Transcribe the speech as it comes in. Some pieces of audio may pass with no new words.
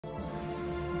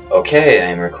Okay,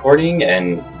 I'm recording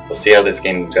and we'll see how this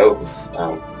game goes.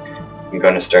 I'm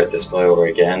going to start this play over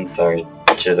again. Sorry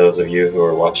to those of you who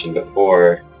were watching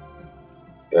before,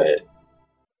 but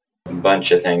a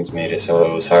bunch of things made it so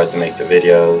it was hard to make the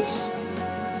videos.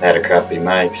 I had a crappy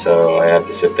mic, so I had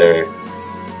to sit there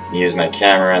and use my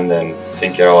camera and then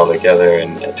sync it all together,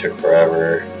 and it took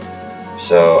forever.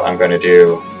 So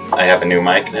I have a new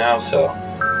mic now, so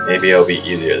maybe it'll be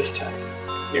easier this time.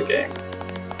 New game.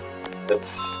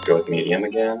 Let's go with medium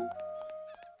again.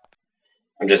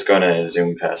 I'm just going to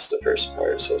zoom past the first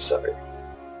part, so sorry.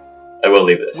 I will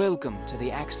leave this. Welcome to the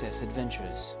Access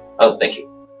Adventures. Oh, thank you.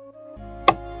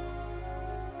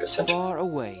 Far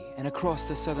away and across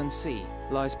the southern sea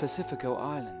lies Pacifico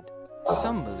Island.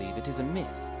 Some believe it is a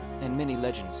myth, and many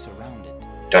legends surround it.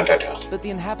 Dun, dun, dun. But the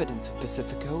inhabitants of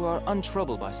Pacifico are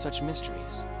untroubled by such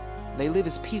mysteries. They live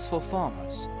as peaceful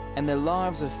farmers, and their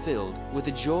lives are filled with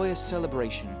a joyous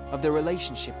celebration of their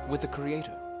relationship with the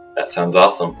Creator. That sounds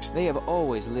awesome. They have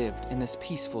always lived in this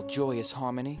peaceful, joyous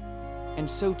harmony, and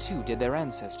so too did their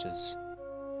ancestors.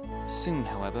 Soon,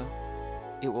 however,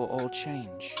 it will all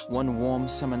change. One warm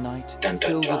summer night, Dun, dun,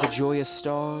 filled dun. with the joyous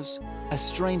stars, a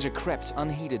stranger crept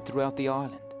unheeded throughout the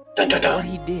island. Dun, dun, dun. What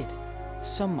he did,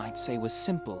 some might say, was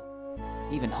simple,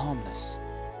 even harmless.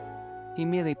 He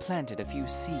merely planted a few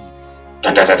seeds.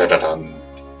 Dun, dun, dun, dun, dun, dun.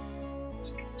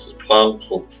 He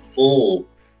planted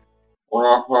seeds.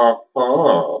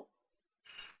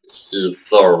 He's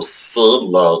so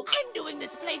seed-like. I'm doing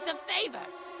this place a favor.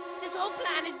 This whole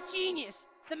plan is genius.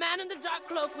 The man in the dark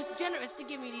cloak was generous to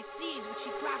give me these seeds, which he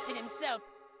crafted himself.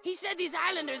 He said these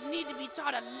islanders need to be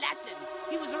taught a lesson.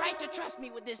 He was right to trust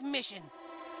me with this mission.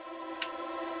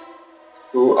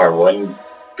 Who are one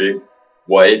big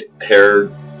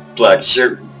white-haired,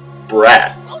 black-shirt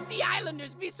brat? Won't the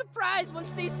islanders be surprised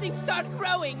once these things start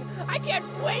growing? I can't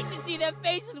wait to see their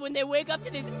faces when they wake up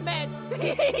to this mess.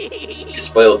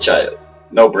 Spoiled child.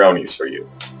 No brownies for you.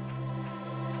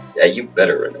 Yeah, you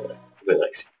better run away. Nobody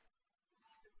likes you.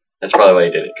 That's probably why he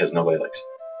did it, because nobody likes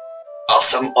you.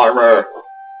 Awesome armor!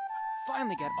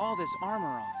 Finally got all this armor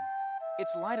on.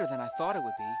 It's lighter than I thought it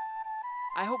would be.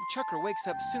 I hope Chucker wakes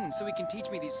up soon so he can teach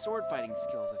me these sword fighting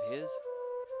skills of his.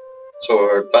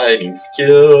 Sword fighting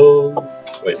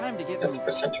skills. Wait, Time to get that's moving.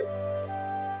 for center.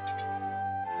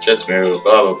 Just move,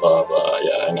 blah blah blah blah.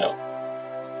 Yeah, I know.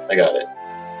 I got it.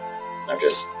 I'm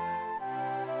just...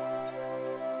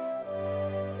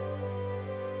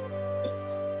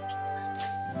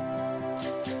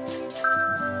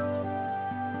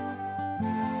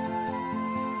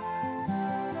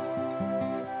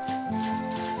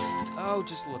 Oh,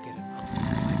 just look at him.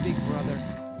 My big brother.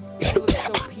 He looks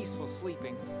so peaceful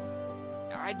sleeping.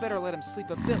 I'd better let him sleep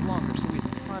a bit longer so he's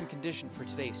in prime condition for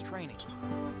today's training.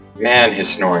 Man, his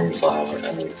snoring's loud.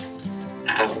 I mean,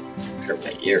 ow, hurt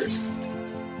my ears.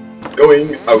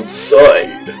 Going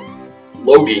outside.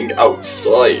 Loading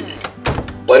outside.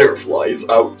 Butterflies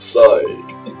outside.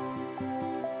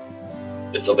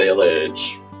 It's a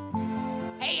village.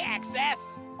 Hey,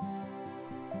 Access!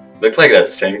 Looks like that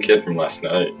same kid from last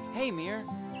night. Hey, Mir.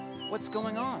 What's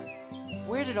going on?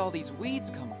 Where did all these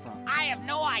weeds come from? I have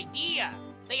no idea.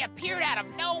 They appeared out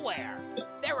of nowhere.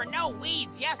 There were no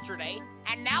weeds yesterday,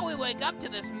 and now we wake up to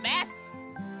this mess?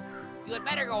 You had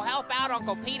better go help out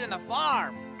Uncle Pete on the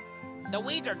farm. The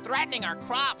weeds are threatening our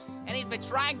crops, and he's been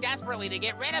trying desperately to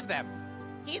get rid of them.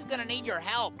 He's gonna need your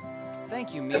help.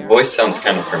 Thank you, Mir. That voice sounds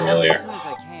kind of familiar. As soon as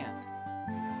I can.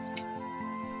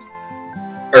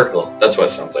 Urkel, that's what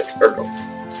it sounds like. Urkel.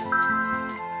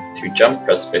 To jump,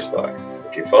 press spacebar.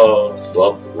 If you fall,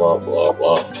 blah blah blah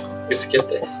blah. We skip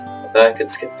this. I thought I could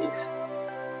skip these.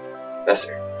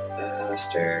 Faster.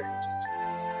 Faster.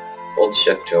 Hold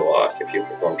shift to walk if you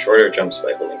perform shorter jumps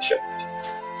by holding shift.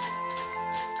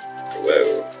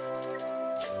 Whoa.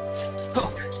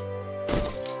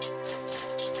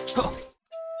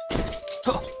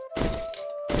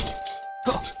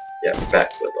 Yeah,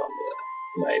 backflip on that.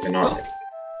 I'm not even on it.